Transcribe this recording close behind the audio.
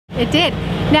it did.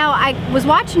 Now, I was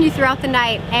watching you throughout the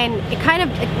night, and it kind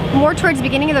of, more towards the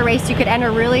beginning of the race, you could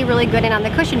enter really, really good in on the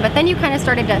cushion, but then you kind of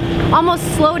started to almost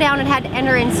slow down and had to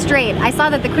enter in straight. I saw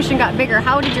that the cushion got bigger.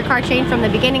 How did your car change from the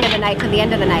beginning of the night to the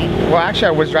end of the night? Well, actually,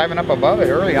 I was driving up above it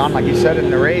early on, like you said, in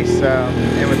the race.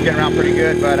 It was getting around pretty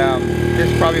good, but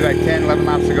just probably like 10, 11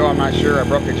 laps ago, I'm not sure, I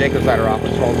broke the Jacobs ladder off,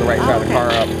 which rolls the right side of the car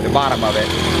up, the bottom of it.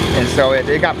 And so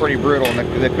it got pretty brutal,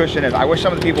 and the cushion is, I wish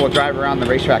some of the people would drive around the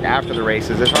racetrack after the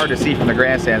races. It's hard to see from the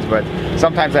grandstands, but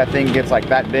sometimes that thing gets like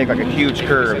that big, like a huge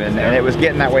curve, and it was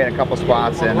getting that way in a couple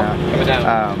spots, and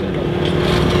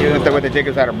with the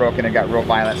Jacobs ladder broken, it got real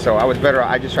violent. So I was better,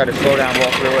 I just tried to slow down,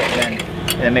 roll through it,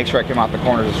 and make sure I came out the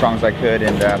corners as strong as I could.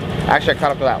 And actually I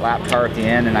caught up to that lap car at the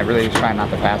end, and I really was trying not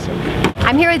to pass it.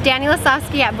 I'm here with Danny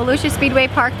Lasowski at Volusia Speedway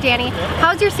Park. Danny,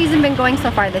 how's your season been going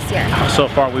so far this year? So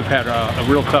far we've had a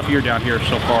real tough year down here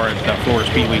so far at Florida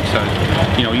Speed Week. So,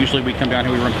 you know, usually we come down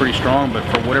here, we run pretty strong, but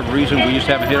for whatever reason we just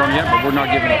haven't hit on yet, but we're not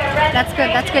giving up. That's good,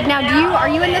 that's good. Now, are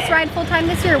you in this ride full time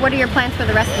this year, or what are your plans for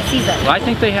the rest of the season? Well, I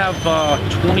think they have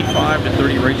 25 to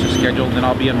 30 races scheduled, then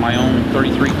I'll be in my own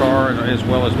 33 car as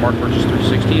well as Mark Birch's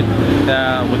 360.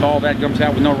 With all that comes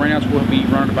out with no rainouts, we'll be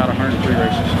running about 103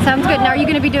 races. Sounds good. Now, are you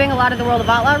going to be doing a lot of the World of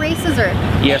Outlaw races, or?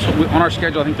 Yes, on our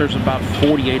schedule I think there's about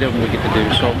 48 of them we get to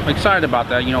do, so I'm excited about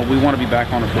that. You know, we want to be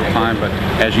back on it full time, but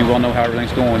as you well know how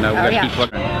everything's going, we got to keep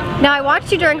looking. Now, I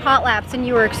watched you during hot laps, and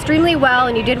you were extremely well,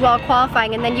 and you did well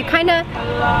qualifying, and then you kind of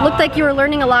looked like you were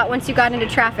learning a lot once you got into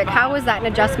traffic. How was that an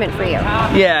adjustment for you?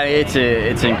 Yeah, it's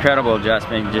an incredible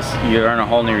adjustment. Just, you earn a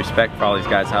whole new respect for all these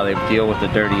guys, how they deal with the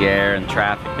dirty air and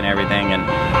traffic and everything. And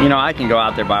you know, I can go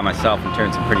out there by myself and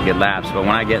turn some pretty good laps, but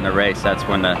when I get in the race, that's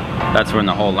when the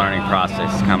whole learning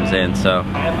process comes in. So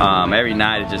every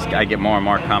night I get more and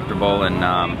more comfortable, and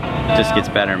just gets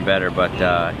better and better. But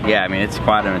yeah, I mean, it's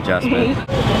quite an adjustment.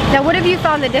 Now, what have you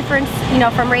found the difference, you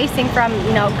know, from racing from,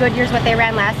 you know, Goodyear's what they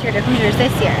ran last year to Hoosiers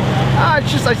this year?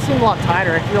 It's just, I seem a lot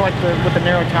tighter. I feel like with the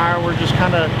narrow tire, we're just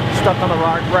kind of stuck on the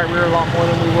right rear a lot more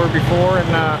than we were before,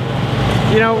 and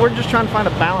you know, we're just trying to find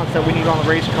a balance that we need on the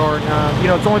race car. You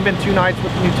know, it's only been 2 nights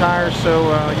with new tires,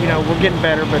 so you know, we're getting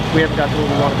better, but we haven't got to where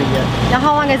we want to be yet. Now,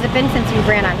 how long has it been since you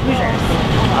ran on Hoosiers?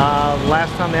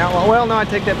 Last time the Outlaw, well, no, I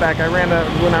take that back. When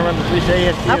I ran the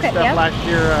 360 stuff last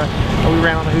year, we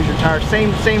ran on the Hoosier tire.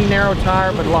 Same narrow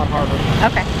tire, but a lot harder.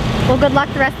 Okay. Well, good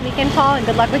luck the rest of the weekend, Paul, and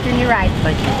good luck with your new ride.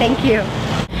 Thank you. Thank you.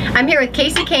 I'm here with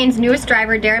Casey Kane's newest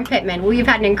driver, Darren Pittman. Well, you've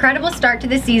had an incredible start to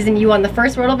the season. You won the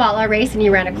first World of Outlaw race, and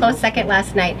you ran a close second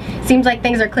last night. Seems like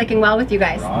things are clicking well with you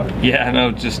guys. Yeah,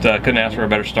 no, just couldn't ask for a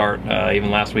better start.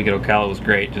 Even last week at Ocala was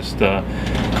great. Just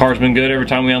car's been good every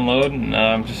time we unload,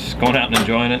 and just going out and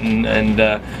enjoying it, and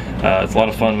it's a lot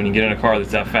of fun when you get in a car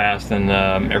that's that fast, and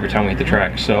every time we hit the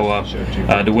track. So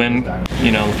to win,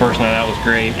 you know, the first night out was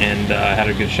great, and I had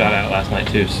a good shot out last night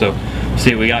too. So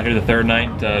see, we got here the third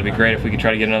night. It'd be great if we could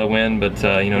try to get another win, but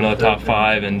you know, another top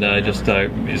 5, and just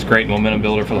it's great momentum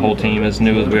builder for the whole team, as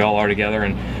new as we all are together,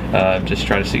 and just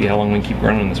try to see how long we can keep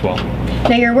running this well.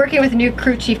 Now, you're working with new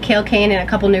crew chief Cale Kane and a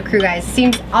couple new crew guys.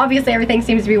 Obviously everything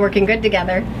seems to be working good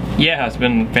together. Yeah, it's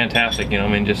been fantastic. You know, I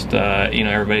mean, just you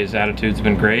know, everybody's attitude's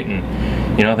been great, and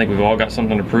you know, I think we've all got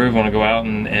something to prove. Want to go out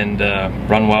and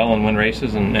run well and win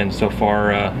races, and so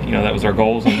far, you know, that was our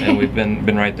goals, and we've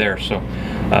been right there. So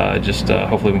just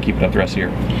hopefully we can keep it up the rest of the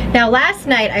year. Now, last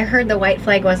night I heard the white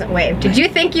flag wasn't waved. Did you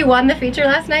think you won the feature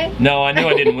last night? No, I knew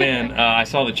I didn't win. I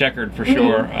saw the checkered for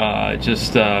sure.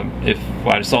 Just if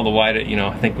I just saw the white, you know,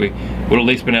 I think we would at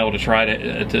least been able to try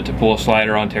to pull a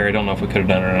slider on Terry. I don't know if we could have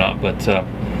done it or not, but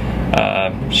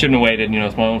shouldn't have waited. You know,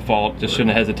 it's my own fault. Just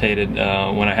shouldn't have hesitated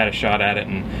when I had a shot at it,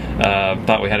 and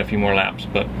thought we had a few more laps.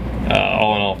 But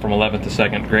all in all, from 11th to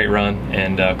 2nd, great run,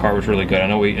 and car was really good. I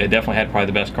know we definitely had probably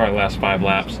the best car the last 5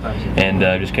 laps, and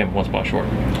just came up 1 spot short.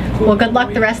 Well, good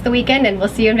luck the rest of the weekend, and we'll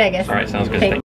see you in Vegas. All right, sounds good.